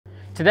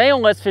Today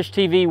on Let's Fish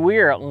TV, we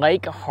are at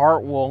Lake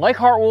Hartwell. Lake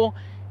Hartwell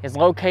is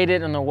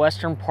located in the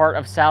western part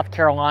of South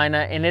Carolina,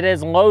 and it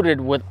is loaded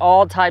with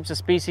all types of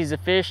species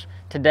of fish.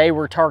 Today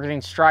we're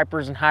targeting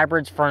stripers and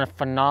hybrids for a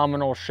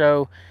phenomenal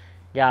show.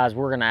 Guys,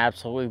 we're gonna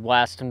absolutely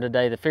blast them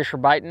today. The fish are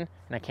biting,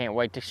 and I can't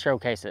wait to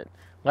showcase it.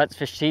 Let's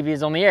Fish TV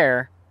is on the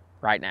air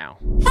right now.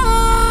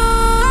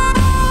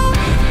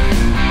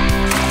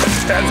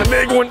 That's a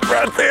big one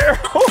right there.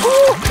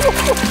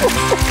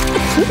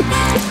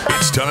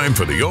 It's time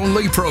for the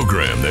only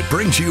program that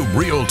brings you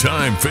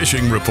real-time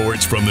fishing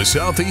reports from the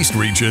Southeast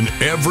region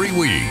every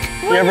week.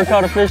 You ever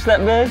caught a fish that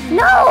big?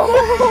 No!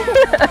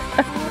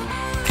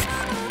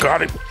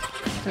 Got it.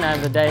 Now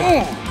of the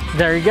day.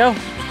 There you go.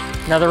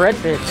 Another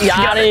redfish.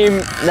 Got him.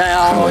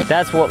 Now,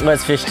 that's what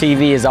Let's Fish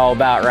TV is all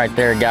about right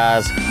there,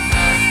 guys.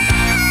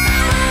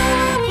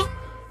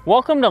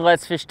 Welcome to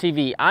Let's Fish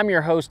TV. I'm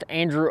your host,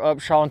 Andrew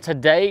Upshaw, and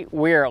today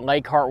we're at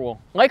Lake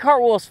Hartwell. Lake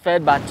Hartwell is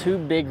fed by two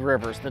big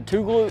rivers, the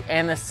Tougaloo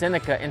and the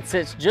Seneca, and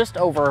sits just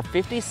over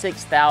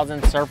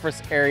 56,000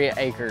 surface area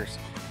acres.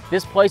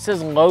 This place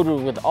is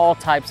loaded with all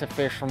types of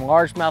fish, from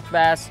largemouth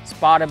bass,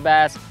 spotted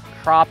bass,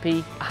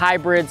 crappie,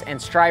 hybrids,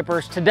 and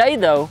stripers. Today,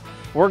 though,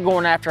 we're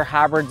going after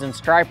hybrids and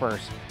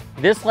stripers.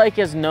 This lake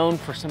is known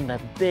for some of the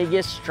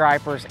biggest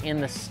stripers in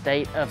the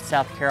state of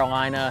South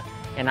Carolina,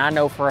 and I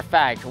know for a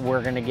fact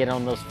we're gonna get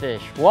on those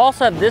fish. We'll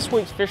also have this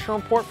week's fishing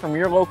report from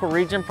your local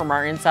region from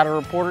our insider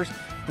reporters.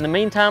 In the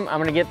meantime, I'm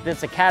gonna get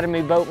this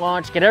Academy boat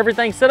launch, get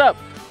everything set up.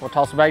 We'll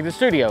toss it back to the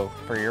studio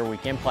for your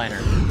weekend planner.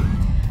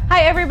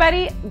 Hi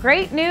everybody,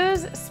 great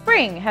news,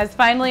 spring has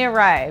finally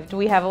arrived.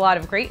 We have a lot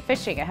of great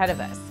fishing ahead of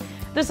us.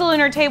 The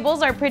Salooner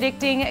tables are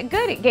predicting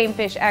good game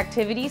fish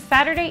activity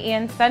Saturday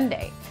and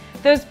Sunday.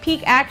 Those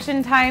peak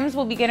action times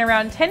will begin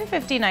around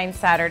 10:59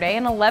 Saturday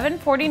and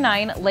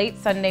 11:49 late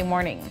Sunday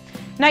morning.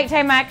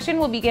 Nighttime action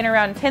will begin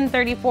around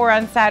 10:34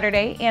 on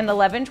Saturday and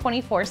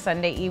 11:24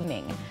 Sunday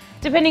evening.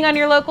 Depending on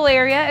your local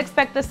area,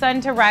 expect the sun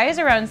to rise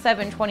around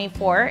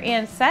 7:24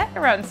 and set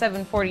around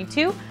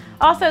 7:42.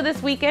 Also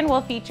this weekend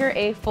will feature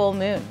a full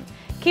moon.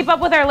 Keep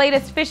up with our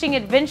latest fishing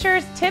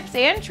adventures, tips,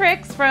 and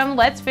tricks from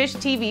Let's Fish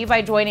TV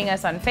by joining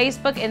us on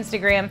Facebook,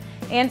 Instagram,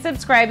 and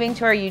subscribing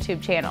to our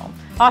YouTube channel.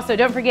 Also,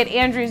 don't forget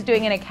Andrew's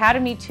doing an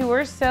Academy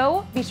tour,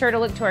 so be sure to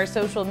look to our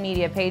social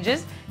media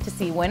pages to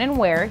see when and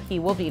where he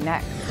will be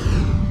next.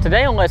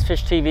 Today on Let's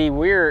Fish TV,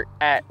 we're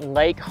at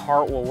Lake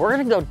Hartwell. We're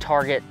gonna go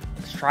target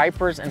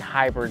stripers and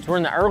hybrids. We're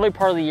in the early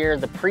part of the year,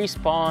 the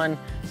pre-spawn,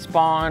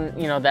 spawn,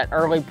 you know, that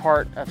early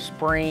part of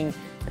spring.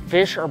 The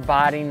fish are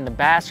biting, the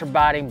bass are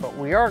biting, but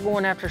we are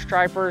going after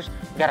stripers.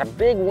 We got a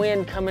big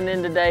wind coming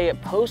in today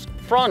at post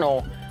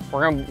frontal.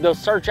 We're gonna go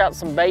search out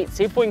some bait,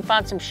 see if we can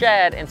find some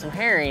shad and some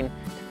herring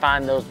to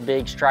find those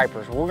big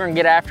stripers. We're gonna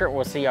get after it.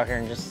 We'll see y'all here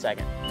in just a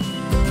second.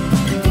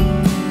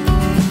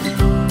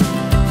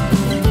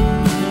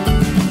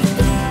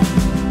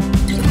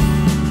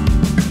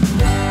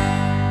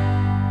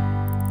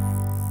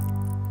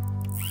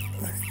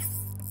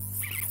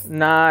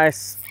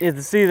 Nice.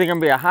 It's either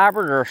gonna be a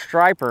hybrid or a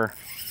striper.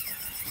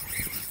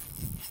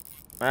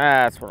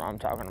 That's what I'm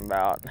talking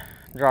about.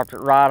 Dropped it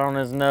right on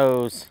his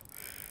nose.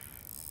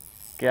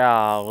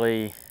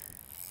 Golly.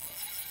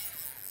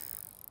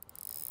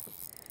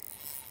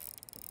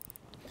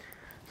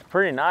 It's a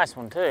pretty nice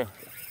one too.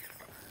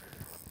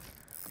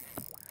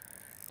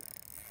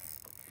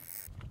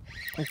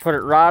 And put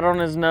it right on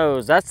his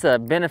nose. That's the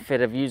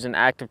benefit of using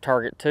active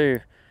target too.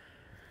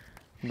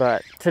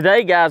 But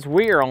today, guys,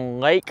 we are on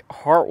Lake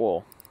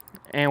Hartwell,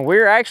 and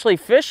we're actually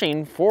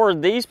fishing for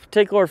these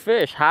particular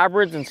fish,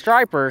 hybrids and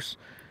stripers,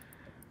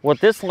 what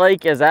this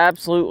lake is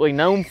absolutely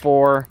known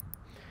for.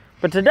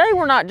 But today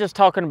we're not just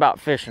talking about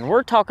fishing,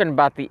 we're talking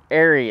about the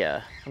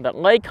area, the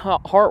Lake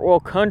Hartwell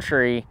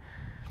country,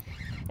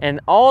 and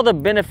all the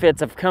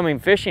benefits of coming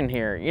fishing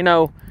here. You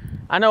know,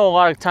 I know a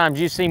lot of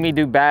times you see me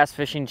do bass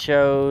fishing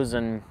shows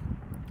and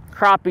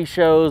crappie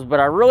shows, but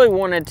I really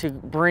wanted to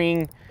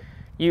bring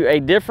you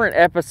a different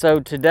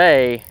episode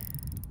today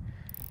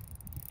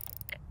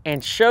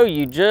and show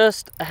you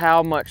just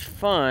how much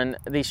fun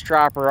these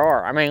striper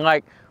are. I mean,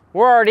 like,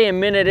 we're already a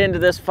minute into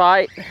this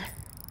fight,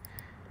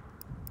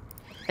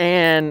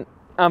 and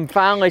I'm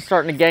finally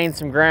starting to gain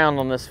some ground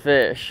on this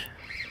fish.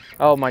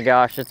 Oh my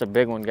gosh, it's a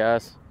big one,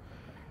 guys.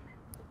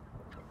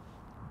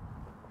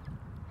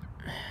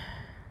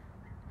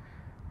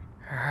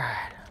 All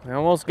right, we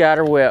almost got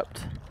her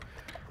whipped.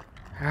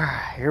 All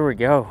right, here we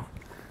go.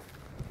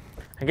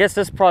 I guess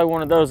this is probably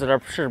one of those that I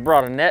should have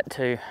brought a net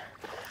to.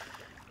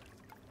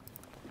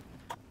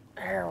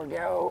 There we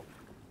go.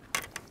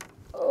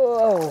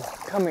 Oh,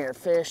 come here,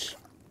 fish.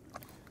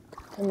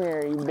 Come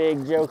here, you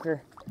big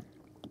joker.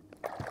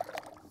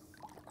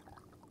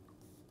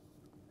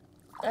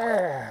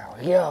 There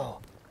we go.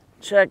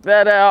 Check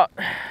that out.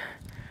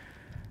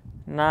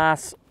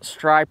 Nice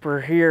striper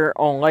here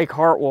on Lake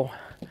Hartwell.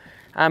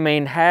 I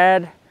mean,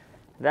 had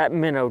that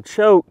minnow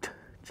choked.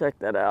 Check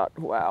that out,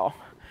 wow.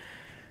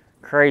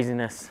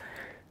 Craziness.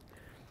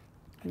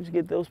 Just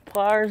get those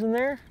pliers in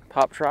there,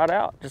 pops right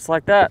out, just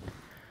like that.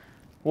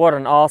 What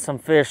an awesome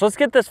fish. Let's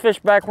get this fish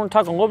back. We're gonna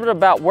talk a little bit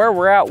about where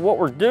we're at, what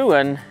we're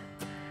doing.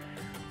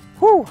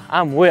 Whew,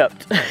 I'm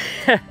whipped.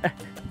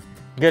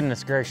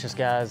 Goodness gracious,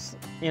 guys.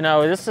 You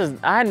know,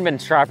 I hadn't been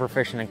striper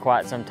fishing in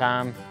quite some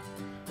time,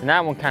 and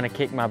that one kind of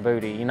kicked my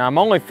booty. You know, I'm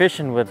only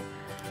fishing with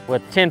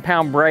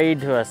 10-pound braid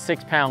to a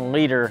 6-pound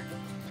leader.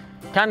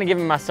 Kind of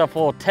giving myself a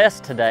little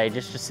test today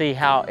just to see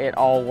how it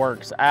all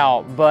works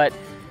out. But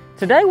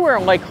today we're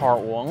in Lake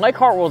Hartwell, and Lake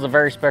Hartwell is a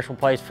very special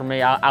place for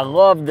me. I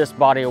love this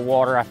body of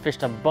water. I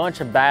fished a bunch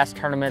of bass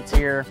tournaments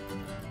here.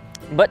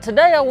 But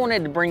today I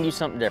wanted to bring you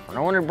something different.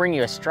 I wanted to bring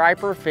you a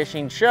striper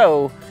fishing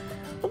show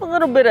with a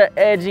little bit of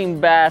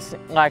edging bass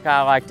like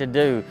I like to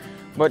do.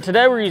 But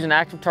today we're using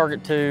Active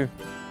Target 2,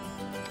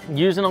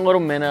 using a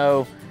little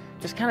minnow,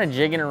 just kind of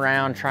jigging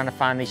around trying to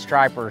find these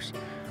stripers.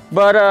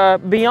 But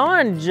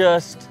beyond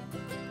just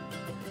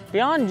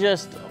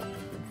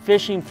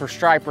fishing for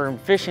striper and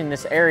fishing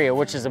this area,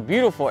 which is a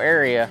beautiful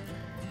area,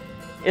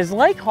 is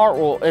Lake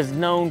Hartwell is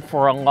known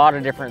for a lot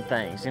of different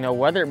things. You know,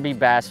 whether it be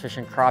bass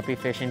fishing, crappie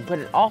fishing, but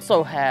it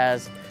also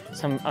has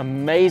some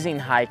amazing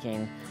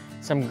hiking,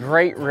 some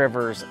great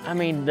rivers. I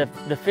mean, the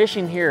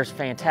fishing here is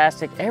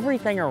fantastic.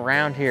 Everything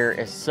around here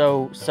is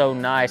so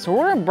nice. So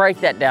we're gonna break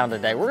that down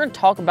today. We're gonna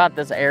talk about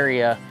this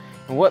area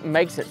and what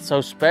makes it so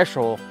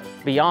special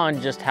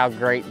beyond just how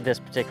great this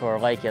particular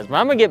lake is. But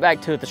I'm gonna get back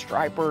to it. The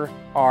striper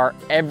are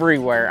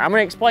everywhere. I'm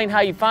gonna explain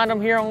how you find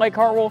them here on Lake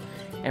Hartwell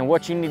and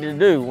what you need to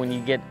do when you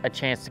get a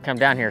chance to come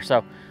down here. So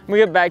I'm gonna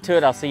get back to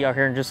it. I'll see y'all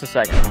here in just a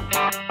second.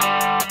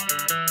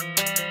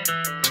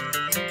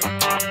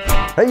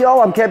 Hey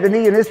y'all, I'm Captain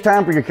E, and it's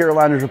time for your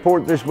Carolinas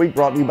Report this week,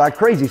 brought to you by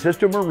Crazy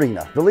Sister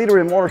Marina, the leader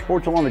in water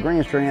sports along the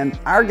Grand Strand.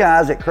 Our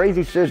guys at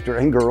Crazy Sister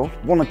and girls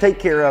want to take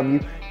care of you,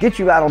 get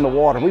you out on the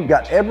water. We've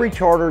got every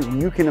charter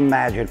you can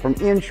imagine, from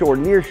inshore,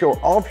 nearshore,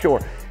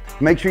 offshore.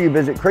 Make sure you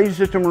visit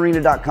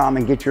crazysistermarina.com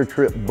and get your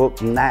trip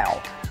booked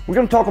now. We're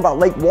going to talk about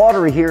Lake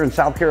Watery here in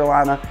South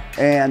Carolina,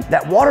 and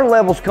that water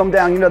level's come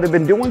down. You know, they've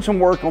been doing some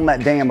work on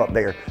that dam up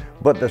there,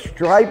 but the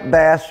striped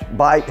bass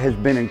bite has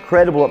been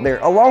incredible up there,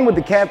 along with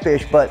the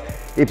catfish. But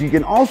if you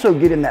can also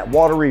get in that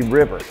Watery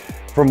River,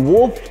 from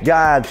Wolf's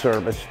Guide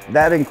Service,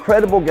 that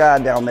incredible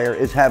guide down there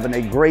is having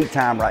a great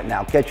time right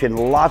now, catching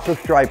lots of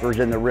stripers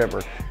in the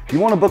river. If you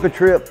want to book a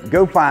trip,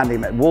 go find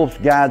him at Wolf's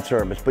Guide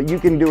Service, but you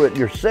can do it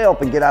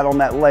yourself and get out on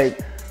that lake.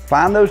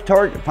 Find those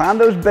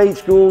bait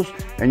schools,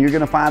 and you're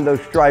gonna find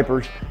those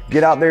stripers.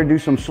 Get out there, do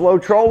some slow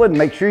trolling,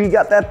 make sure you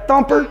got that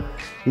thumper,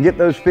 and get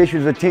those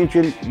fish's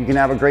attention. You can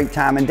have a great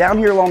time. And down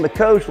here along the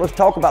coast, let's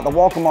talk about the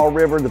Waccamaw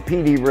River, the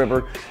PD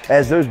River.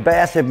 As those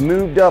bass have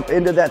moved up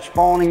into that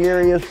spawning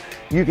areas,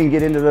 you can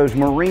get into those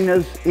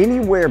marinas.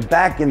 Anywhere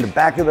back in the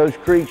back of those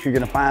creeks, you're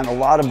gonna find a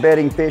lot of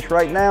bedding fish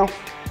right now.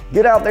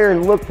 Get out there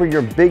and look for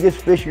your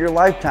biggest fish of your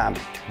lifetime.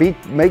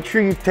 Make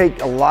sure you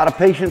take a lot of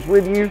patience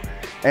with you.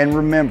 And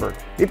remember,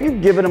 if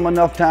you've given them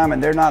enough time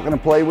and they're not going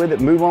to play with it,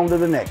 move on to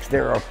the next.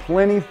 There are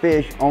plenty of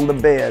fish on the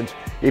beds.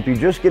 If you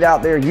just get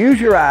out there, use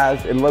your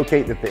eyes, and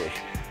locate the fish.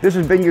 This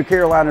has been your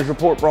Carolinas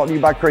Report, brought to you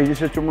by Crazy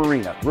Sister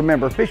Marina.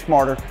 Remember, fish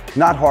smarter,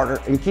 not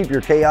harder, and keep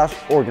your chaos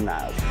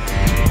organized.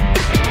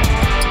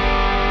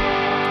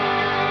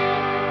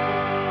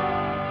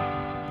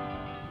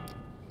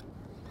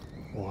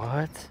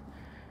 What?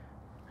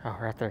 Oh,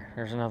 right there.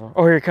 There's another one.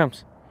 Oh, here he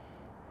comes.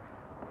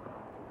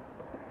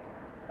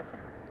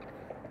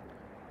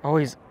 Oh,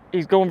 he's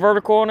going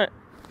vertical on it.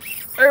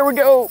 There we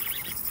go.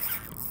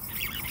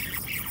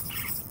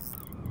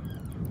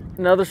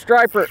 Another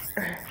striper.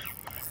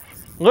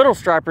 Little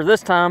striper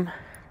this time.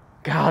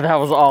 God, that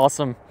was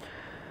awesome.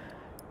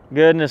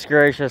 Goodness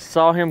gracious.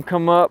 Saw him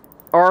come up,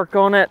 arc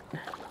on it.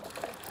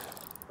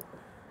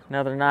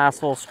 Another nice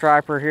little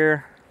striper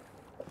here.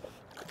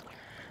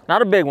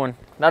 Not a big one.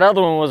 That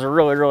other one was a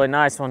really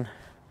nice one,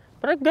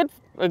 but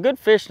a good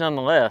fish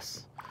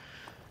nonetheless.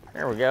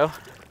 There we go.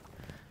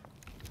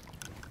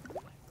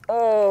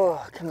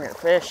 Oh, come here,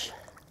 fish.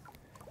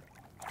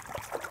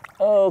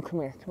 Oh, come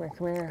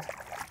here.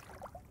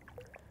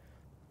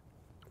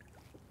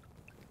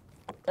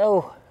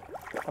 Oh,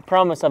 I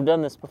promise I've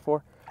done this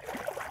before.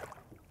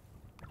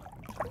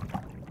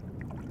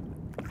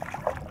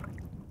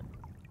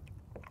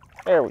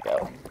 There we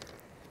go.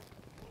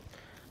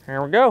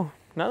 There we go.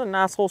 Another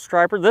nice little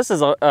striper. This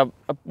is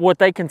what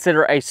they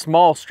consider a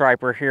small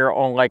striper here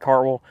on Lake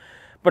Hartwell,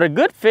 but a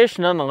good fish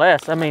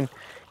nonetheless. I mean,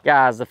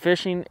 guys, the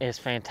fishing is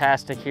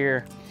fantastic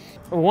here.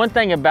 One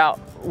thing about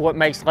what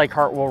makes Lake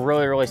Hartwell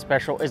really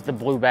special is the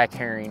blueback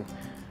herring.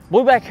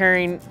 Blueback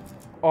herring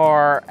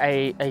are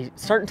a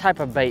certain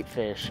type of bait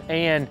fish,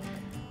 and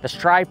the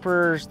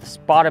stripers, the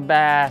spotted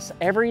bass,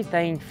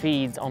 everything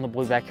feeds on the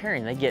blueback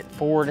herring. They get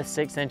 4 to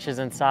 6 inches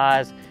in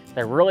size.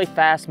 They're really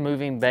fast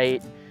moving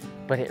bait,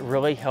 but it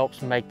really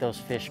helps make those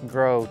fish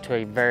grow to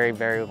a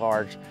very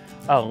large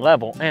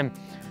level. And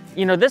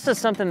you know, this is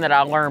something that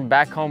I learned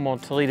back home on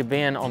Toledo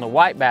Bend on the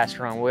white bass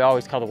run. We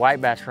always call the white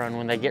bass run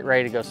when they get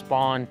ready to go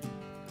spawn.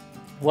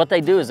 What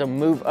they do is they'll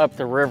move up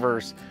the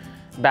rivers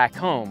back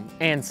home.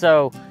 And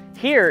so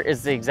here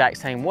is the exact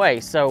same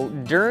way. So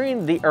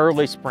during the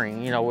early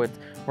spring, you know,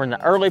 we're We're in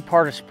the early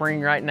part of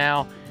spring right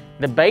now.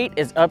 The bait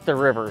is up the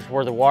rivers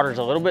where the water's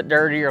a little bit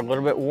dirtier, a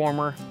little bit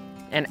warmer.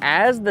 And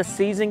as the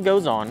season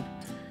goes on,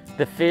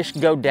 the fish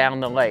go down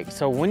the lake.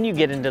 So when you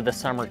get into the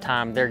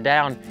summertime, they're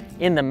down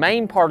in the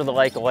main part of the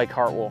lake of Lake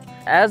Hartwell.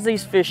 As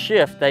these fish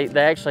shift, they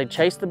actually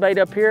chase the bait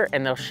up here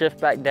and they'll shift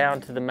back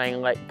down to the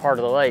main lake part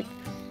of the lake.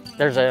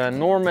 There's an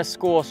enormous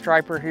school of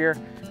striper here.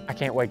 I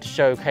can't wait to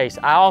showcase.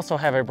 I also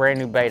have a brand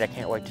new bait I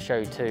can't wait to show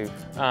you too.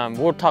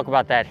 We'll talk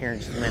about that here in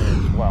just a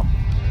minute as well.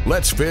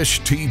 Let's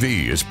Fish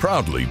TV is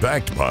proudly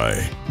backed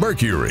by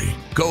Mercury,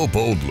 Go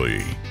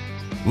Boldly,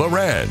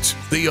 Loran's,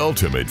 the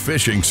ultimate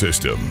fishing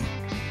system,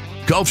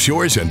 Gulf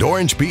Shores and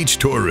Orange Beach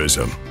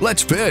Tourism.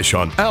 Let's fish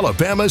on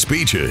Alabama's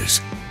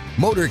beaches.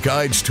 Motor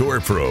Guides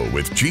Tour Pro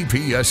with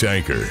GPS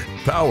anchor,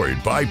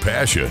 powered by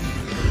Passion.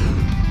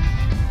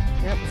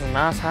 Yep, it's a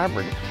nice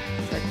hybrid.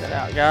 Check that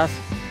out, guys.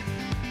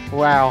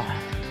 Wow,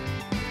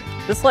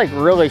 this lake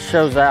really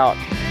shows out.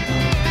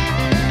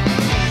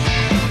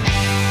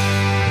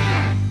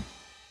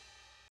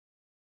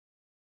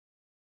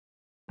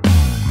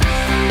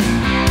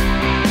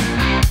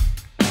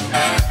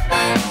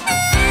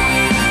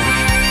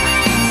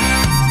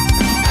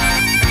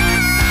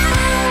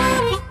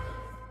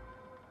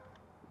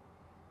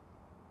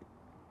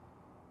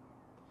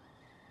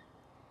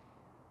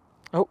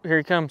 Oh, here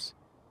he comes.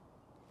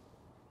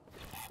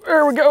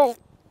 There we go.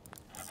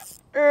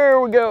 There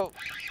we go.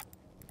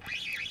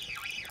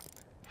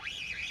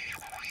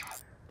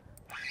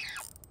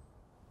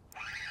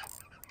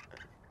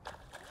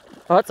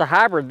 Oh, it's a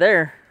hybrid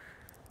there.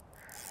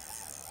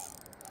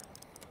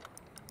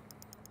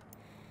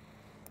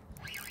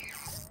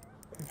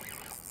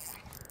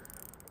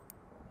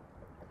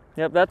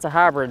 Yep, that's a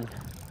hybrid.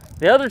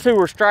 The other two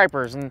were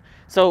stripers, and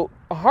so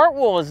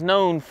Hartwell is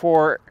known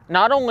for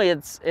not only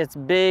its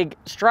big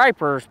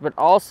stripers, but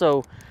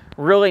also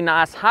really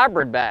nice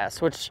hybrid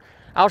bass, which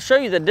I'll show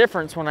you the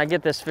difference when I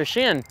get this fish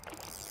in.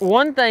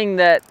 One thing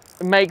that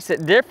makes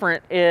it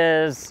different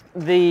is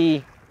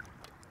the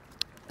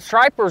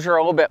stripers are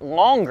a little bit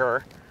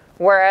longer,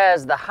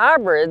 whereas the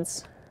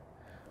hybrids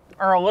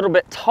are a little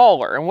bit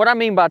taller. And what I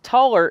mean by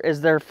taller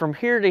is they're from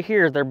here to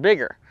here, they're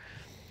bigger.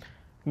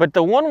 But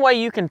the one way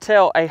you can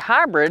tell a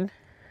hybrid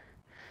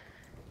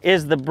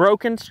is the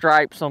broken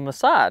stripes on the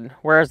side,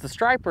 whereas the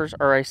stripers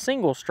are a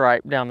single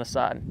stripe down the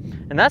side.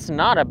 And that's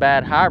not a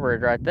bad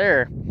hybrid right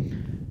there.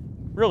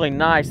 Really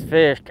nice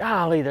fish.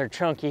 Golly, they're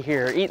chunky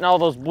here, eating all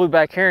those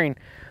blueback herring.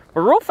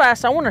 But real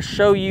fast, I want to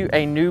show you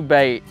a new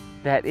bait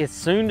that is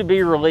soon to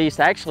be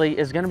released. Actually,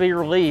 is going to be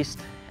released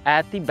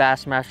at the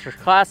Bassmasters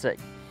Classic.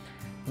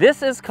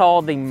 This is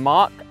called the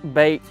Mock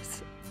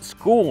Baits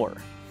Schooler.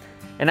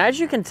 And as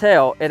you can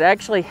tell, it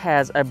actually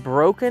has a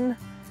broken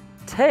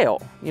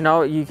tail. You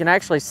know, you can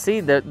actually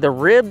see the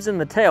ribs in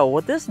the tail.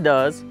 What this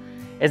does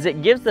is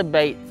it gives the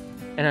bait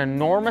an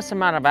enormous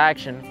amount of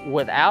action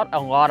without a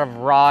lot of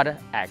rod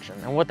action.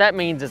 And what that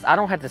means is I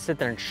don't have to sit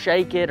there and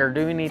shake it or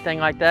do anything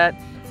like that.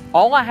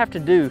 All I have to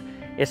do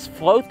is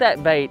float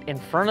that bait in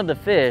front of the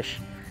fish,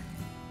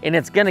 and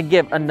it's gonna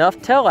give enough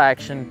tail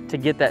action to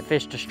get that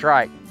fish to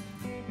strike.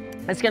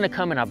 It's gonna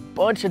come in a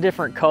bunch of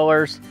different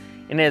colors,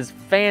 and it is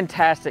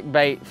fantastic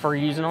bait for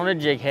using on a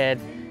jig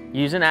head,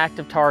 using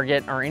active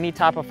target, or any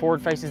type of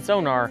forward-facing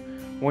sonar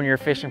when you're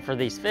fishing for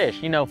these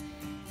fish. You know,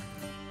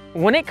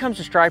 when it comes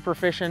to striper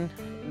fishing,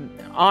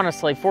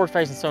 honestly,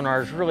 forward-facing sonar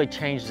has really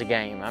changed the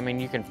game. I mean,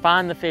 you can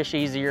find the fish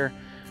easier,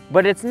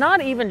 but it's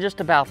not even just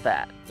about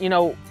that. You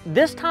know,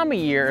 this time of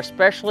year,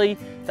 especially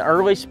the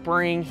early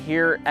spring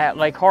here at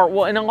Lake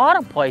Hartwell, in a lot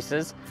of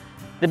places,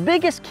 the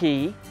biggest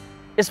key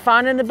is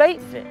finding the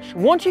bait fish.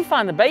 Once you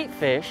find the bait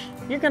fish,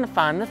 you're gonna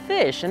find the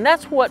fish. And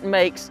that's what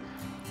makes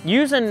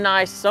using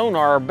nice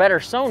sonar or better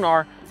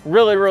sonar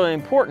really, really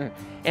important.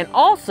 And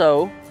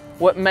also,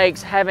 what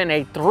makes having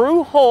a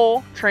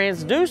through-hole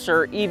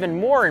transducer even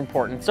more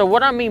important. So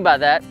what I mean by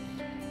that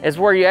is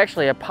where you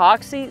actually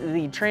epoxy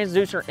the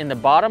transducer in the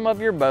bottom of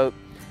your boat.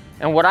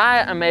 And what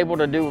I am able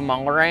to do with my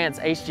Loran's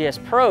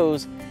HGS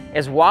Pros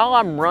is while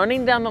I'm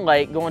running down the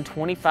lake going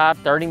 25,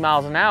 30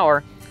 miles an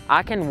hour,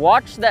 I can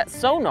watch that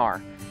sonar.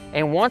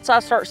 And once I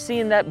start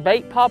seeing that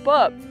bait pop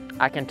up,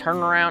 I can turn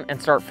around and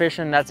start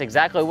fishing. That's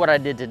exactly what I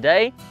did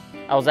today.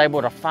 I was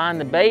able to find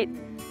the bait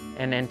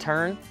and in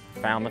turn,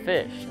 found the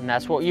fish. And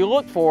that's what you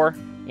look for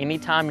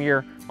anytime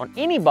you're on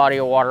any body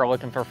of water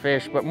looking for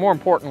fish, but more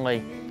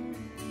importantly,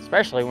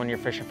 especially when you're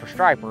fishing for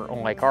striper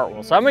on Lake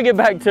Hartwell. So I'm gonna get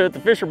back to it. The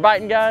fish are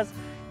biting, guys.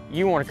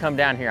 You wanna come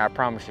down here, I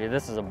promise you,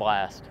 this is a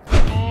blast.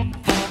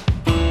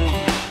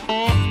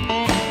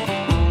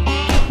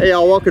 Hey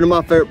y'all, welcome to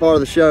my favorite part of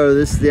the show.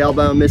 This is the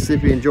Alabama,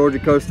 Mississippi, and Georgia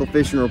Coastal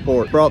Fishing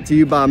Report. Brought to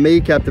you by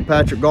me, Captain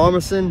Patrick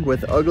Garmison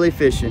with Ugly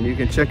Fishing. You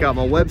can check out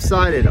my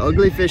website at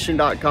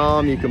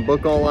uglyfishing.com. You can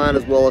book online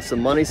as well as some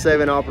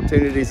money-saving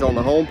opportunities on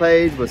the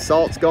homepage with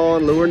Salt's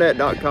Gone,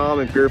 LureNet.com,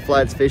 and Pure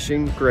Flats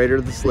Fishing, creator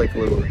of the Slick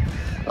Lure.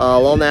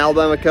 Along the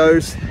Alabama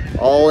coast,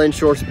 all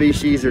inshore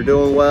species are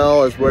doing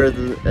well, as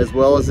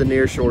well as the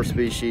nearshore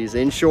species.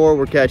 Inshore,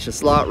 we're catching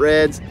slot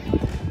reds,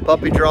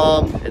 puppy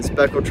drum, and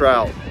speckled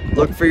trout.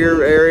 Look for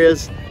your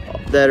areas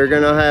that are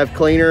gonna have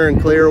cleaner and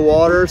clearer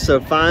water. So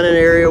find an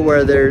area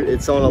where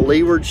it's on a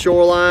leeward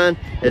shoreline.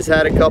 It's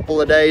had a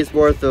couple of days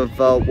worth of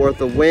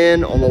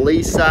wind on the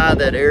lee side.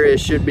 That area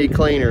should be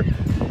cleaner,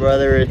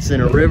 whether it's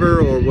in a river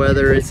or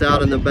whether it's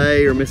out in the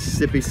bay or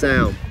Mississippi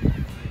Sound.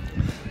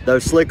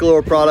 Those slick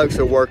lure products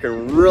are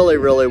working really,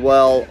 really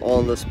well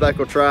on the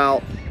speckled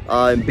trout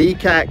and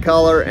B-cat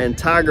color and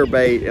tiger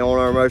bait on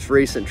our most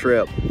recent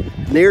trip.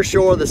 Near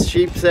shore, the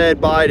sheep's head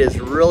bite is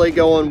really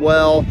going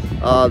well.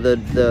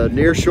 The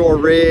near shore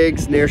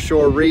rigs, near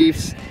shore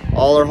reefs,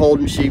 all are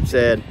holding sheep's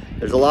head.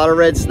 There's a lot of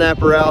red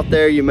snapper out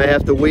there. You may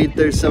have to weed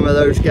through some of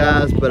those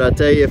guys, but I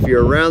tell you, if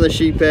you're around the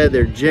sheephead,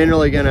 they're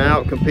generally going to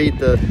outcompete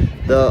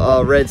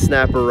the red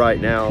snapper right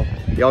now.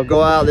 Y'all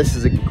go out. This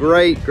is a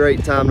great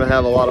time to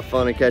have a lot of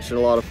fun and catching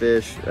a lot of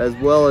fish, as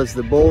well as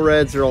the bull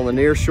reds are on the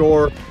near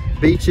shore,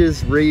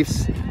 beaches,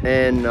 reefs,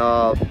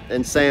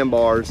 and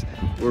sandbars.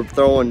 We're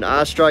throwing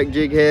eye strike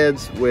jig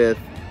heads with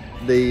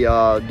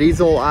the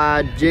diesel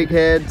eye jig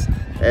heads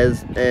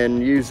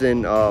and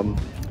using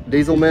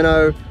diesel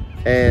minnow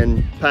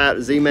and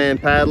Z-Man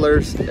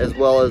paddlers, as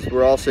well as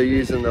we're also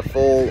using the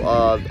full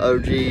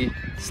OG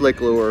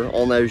slick lure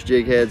on those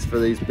jig heads for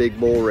these big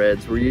bull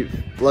reds. We're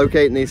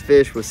locating these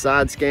fish with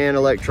side scan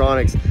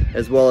electronics,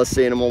 as well as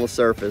seeing them on the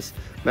surface.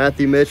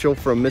 Matthew Mitchell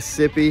from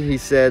Mississippi, he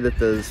said that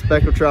the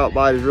speckled trout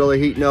bite is really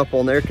heating up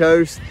on their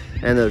coast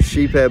and the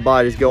sheephead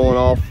bite is going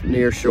off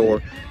near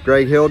shore.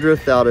 Greg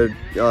Hildreth out of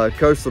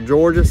coastal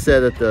Georgia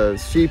said that the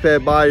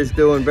sheephead bite is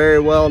doing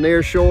very well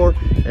near shore,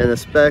 and the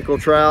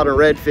speckled trout and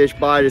redfish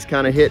bite is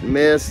kind of hit and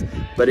miss.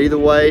 But either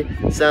way,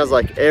 it sounds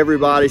like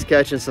everybody's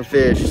catching some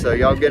fish. So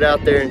y'all get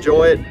out there,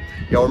 enjoy it.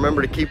 Y'all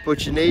remember to keep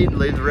what you need,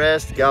 leave the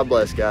rest. God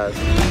bless, guys.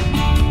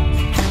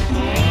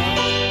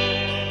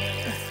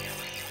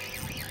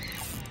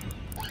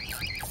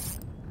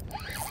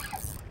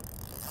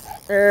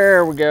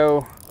 There we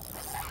go.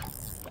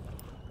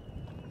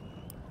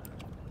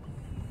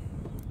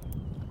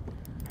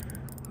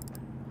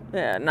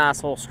 Yeah,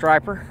 nice little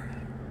striper.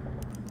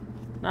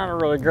 Not a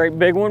really great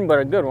big one, but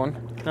a good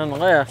one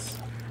nonetheless.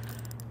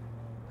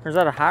 Or is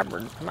that a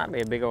hybrid? It might be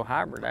a big old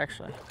hybrid,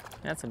 actually.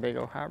 That's a big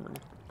old hybrid.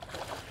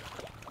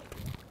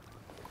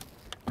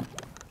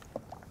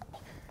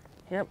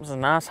 Yep, it was a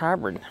nice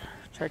hybrid.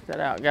 Check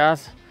that out,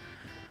 guys.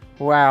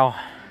 Wow.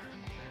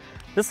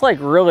 This lake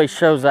really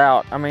shows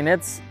out. I mean,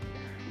 it's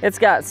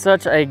got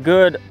such a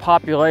good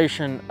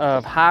population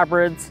of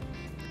hybrids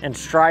and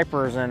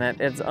stripers in it.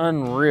 It's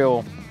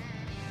unreal.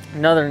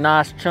 Another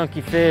nice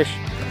chunky fish.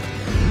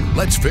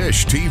 Let's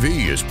Fish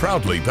TV is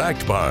proudly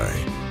backed by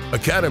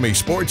Academy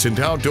Sports and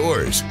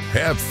Outdoors.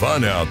 Have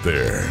fun out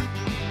there.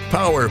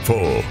 Power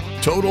Pull,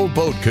 total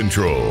boat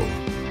control.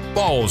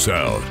 Balls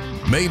Out,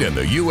 made in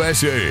the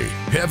USA.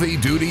 Heavy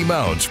duty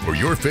mounts for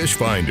your fish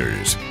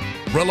finders.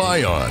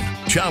 Rely On,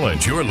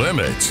 challenge your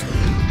limits.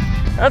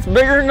 That's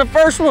bigger than the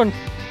first one.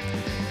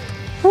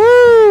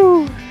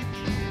 Woo!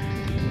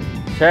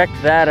 Check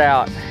that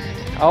out.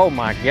 Oh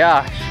my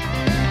gosh.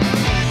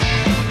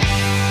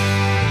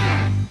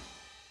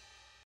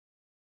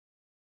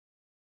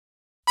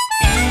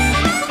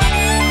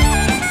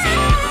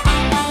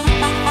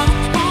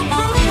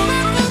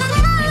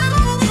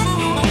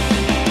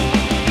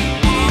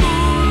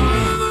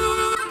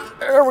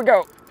 There we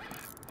go.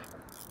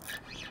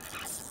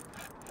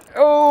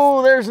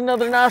 Oh, there's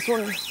another nice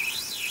one.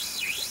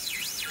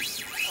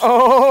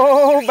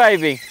 Oh,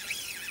 baby.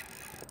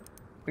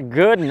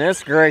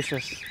 Goodness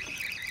gracious.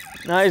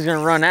 Now he's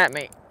gonna run at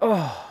me.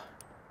 Oh,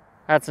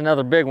 that's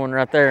another big one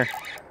right there.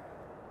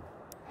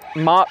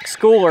 Mock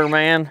schooler,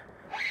 man.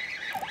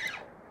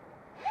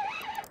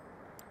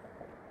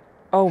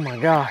 Oh my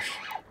gosh.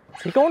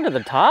 Is he going to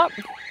the top?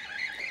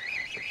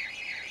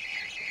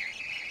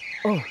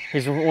 Oh,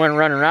 he's running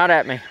right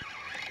at me.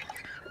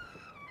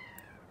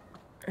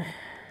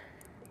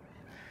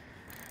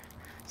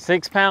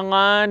 6-pound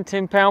line,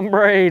 10-pound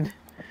braid.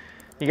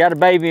 You got to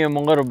baby them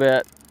a little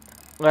bit.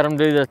 Let them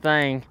do their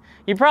thing.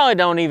 You probably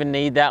don't even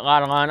need that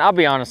lot of line. I'll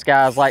be honest,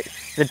 guys. Like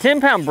the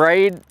 10-pound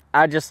braid,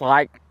 I just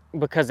like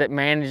because it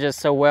manages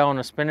so well on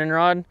a spinning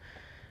rod.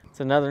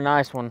 It's another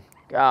nice one.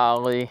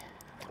 Golly.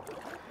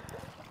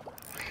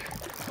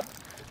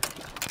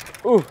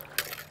 Ooh.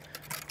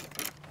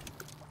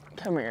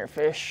 Come here,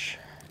 fish.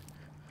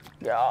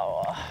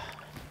 Go.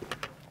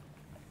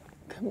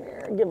 Come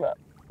here, give up.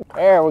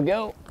 There we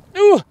go.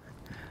 Ooh,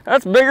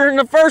 that's bigger than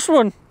the first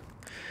one.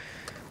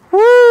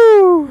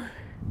 Woo!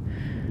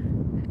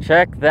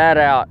 Check that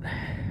out.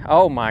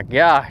 Oh my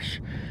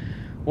gosh.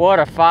 What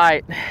a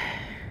fight.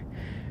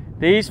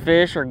 These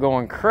fish are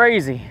going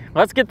crazy.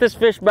 Let's get this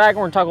fish back.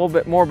 We're gonna talk a little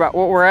bit more about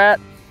what we're at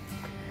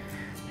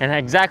and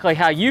exactly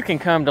how you can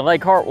come to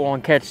Lake Hartwell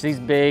and catch these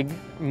big,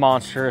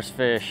 monstrous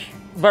fish.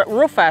 But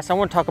real fast, I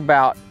want to talk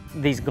about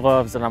these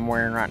gloves that I'm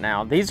wearing right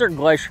now. These are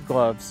Glacier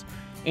gloves.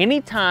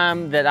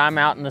 Anytime that I'm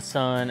out in the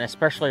sun,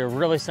 especially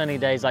really sunny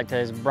days like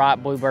today's,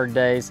 bright bluebird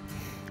days,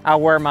 I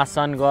wear my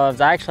sun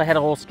gloves. I actually had a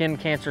little skin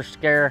cancer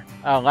scare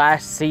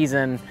last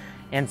season,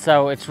 and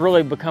so it's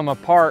really become a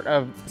part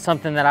of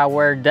something that I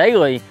wear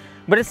daily.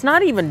 But it's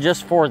not even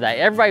just for that.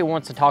 Everybody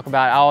wants to talk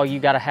about, oh, you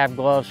gotta have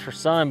gloves for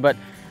sun, but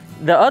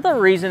the other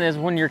reason is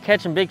when you're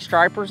catching big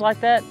stripers like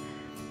that,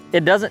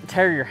 it doesn't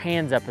tear your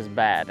hands up as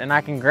bad. And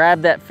I can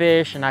grab that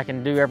fish and I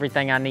can do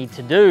everything I need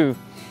to do.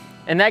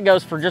 And that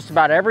goes for just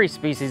about every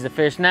species of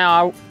fish.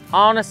 Now,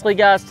 honestly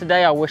guys,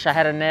 today I wish I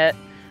had a net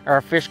or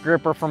a fish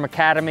gripper from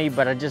Academy,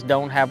 but I just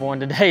don't have one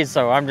today.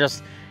 So I'm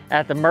just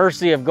at the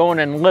mercy of going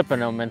and lipping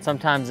them. And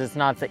sometimes it's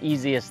not the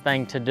easiest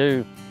thing to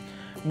do.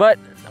 But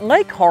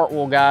Lake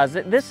Hartwell, guys,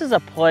 this is a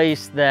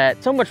place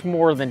that so much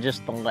more than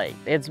just the lake.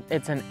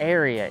 It's an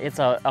area, it's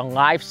a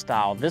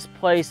lifestyle. This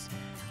place,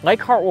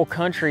 Lake Hartwell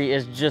Country,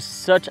 is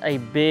just such a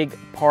big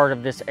part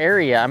of this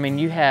area. I mean,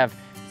 you have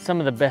some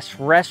of the best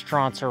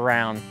restaurants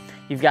around.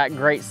 You've got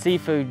great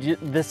seafood.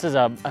 This is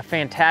a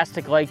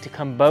fantastic lake to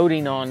come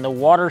boating on. The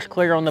water's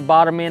clear on the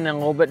bottom end and a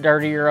little bit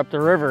dirtier up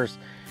the rivers.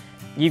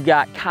 You've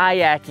got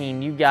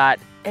kayaking, you've got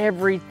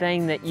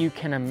everything that you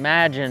can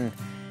imagine.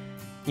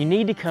 You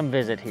need to come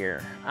visit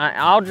here.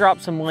 I'll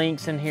drop some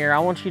links in here. I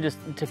want you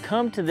to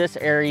come to this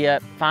area,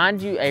 find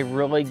you a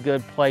really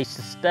good place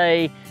to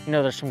stay. You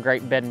know, there's some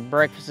great bed and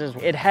breakfasts.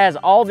 It has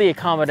all the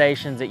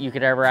accommodations that you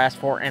could ever ask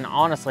for, and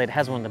honestly, it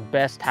has one of the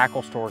best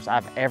tackle stores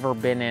I've ever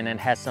been in and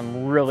has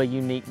some really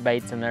unique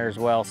baits in there as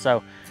well.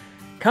 So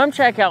come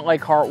check out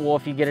Lake Hartwell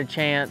if you get a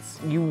chance.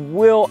 You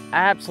will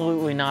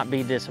absolutely not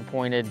be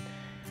disappointed.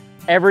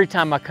 Every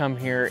time I come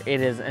here,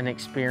 it is an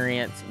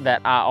experience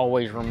that I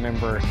always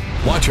remember.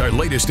 Watch our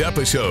latest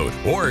episode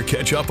or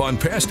catch up on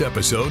past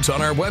episodes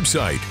on our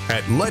website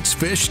at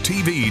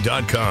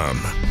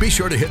letsfishtv.com. Be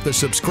sure to hit the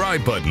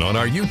subscribe button on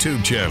our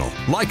YouTube channel,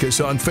 like us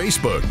on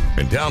Facebook,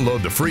 and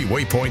download the free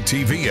Waypoint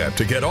TV app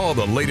to get all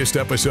the latest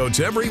episodes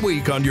every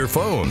week on your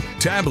phone,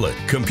 tablet,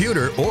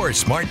 computer, or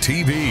smart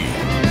TV.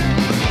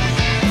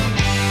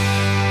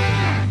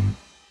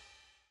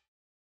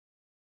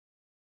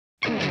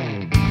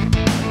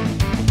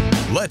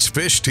 Let's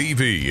Fish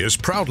TV is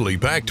proudly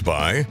backed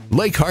by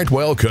Lake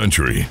Hartwell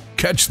Country.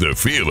 Catch the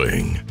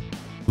feeling.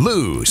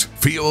 Lose,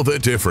 feel the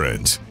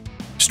difference.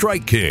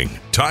 Strike King,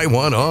 tie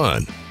one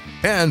on.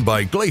 And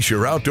by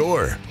Glacier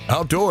Outdoor.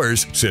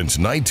 Outdoors since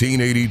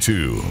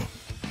 1982.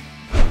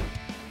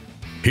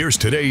 Here's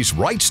today's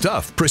Right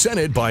Stuff,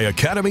 presented by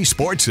Academy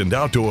Sports and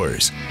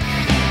Outdoors.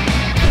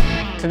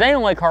 Today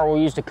on Lake Hartwell,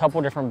 we used a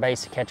couple different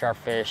baits to catch our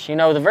fish. You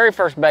know, the very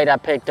first bait I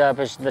picked up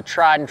is the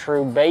tried and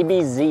true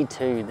Baby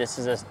Z2. This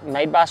is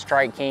made by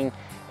Strike King.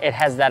 It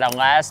has that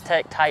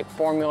Elastec type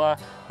formula,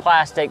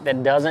 plastic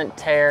that doesn't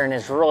tear and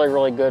is really,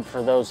 really good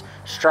for those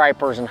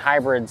stripers and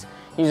hybrids.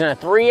 Using a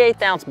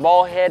 3/8 ounce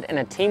ball head and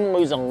a Team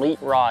Lew's Elite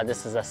rod.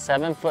 This is a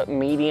 7-foot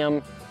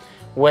medium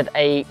with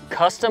a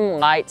custom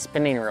light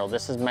spinning reel.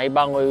 This is made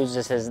by Lew's.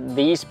 This is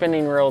the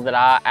spinning reel that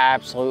I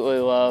absolutely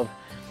love.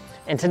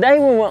 And today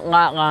we went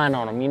light line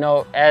on them. You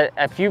know,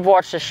 if you've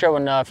watched this show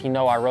enough, you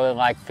know I really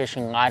like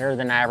fishing lighter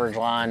than average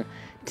line.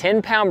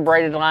 10-pound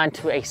braided line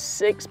to a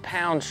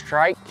 6-pound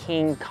Strike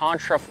King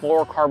Contra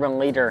fluorocarbon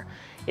leader.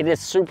 It is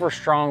super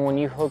strong when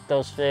you hook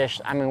those fish.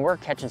 I mean, we're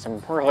catching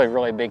some really,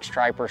 really big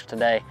stripers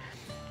today.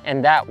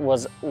 And that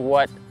was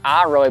what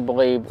I really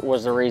believe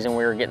was the reason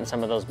we were getting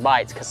some of those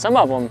bites, because some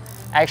of them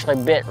actually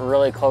bit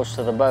really close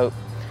to the boat.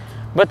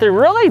 But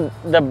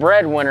the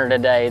breadwinner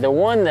today, the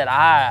one that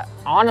I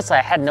honestly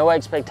had no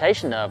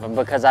expectation of,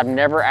 because I've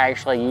never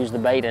actually used the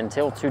bait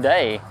until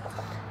today,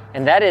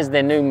 and that is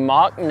the new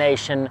Mock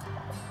Nation.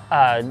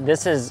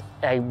 This is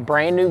a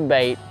brand new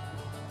bait.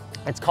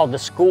 It's called the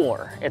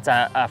Schooler. It's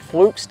a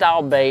fluke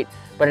style bait,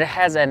 but it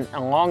has an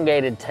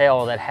elongated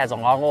tail that has a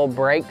lot of little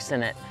breaks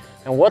in it.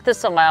 And what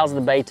this allows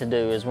the bait to do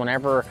is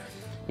whenever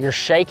you're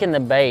shaking the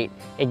bait,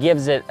 it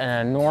gives it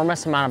an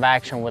enormous amount of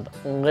action with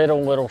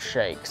little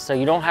shakes. So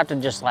you don't have to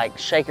just like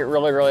shake it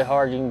really, really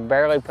hard. You can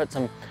barely put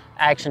some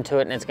action to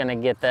it and it's gonna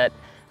get that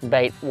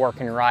bait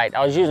working right.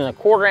 I was using a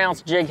 1/4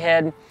 ounce jig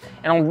head.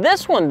 And on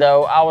this one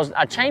though,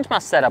 I changed my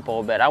setup a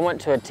little bit. I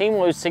went to a Team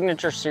Lew's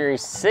Signature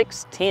Series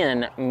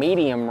 610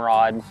 medium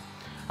rod.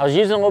 I was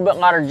using a little bit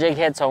lighter jig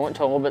head, so I went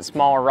to a little bit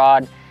smaller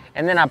rod.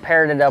 And then I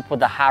paired it up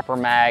with the Hyper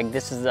Mag.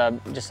 This is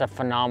just a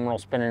phenomenal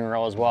spinning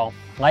reel as well.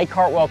 Lake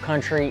Hartwell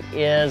Country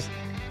is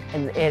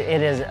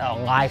a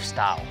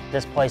lifestyle.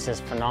 This place is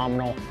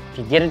phenomenal. If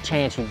you get a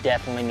chance, you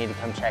definitely need to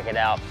come check it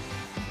out.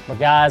 But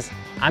guys,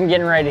 I'm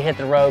getting ready to hit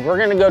the road. We're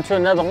gonna go to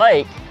another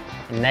lake,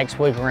 and next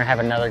week we're gonna have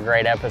another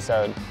great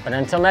episode. But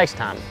until next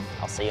time,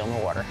 I'll see you on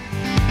the water.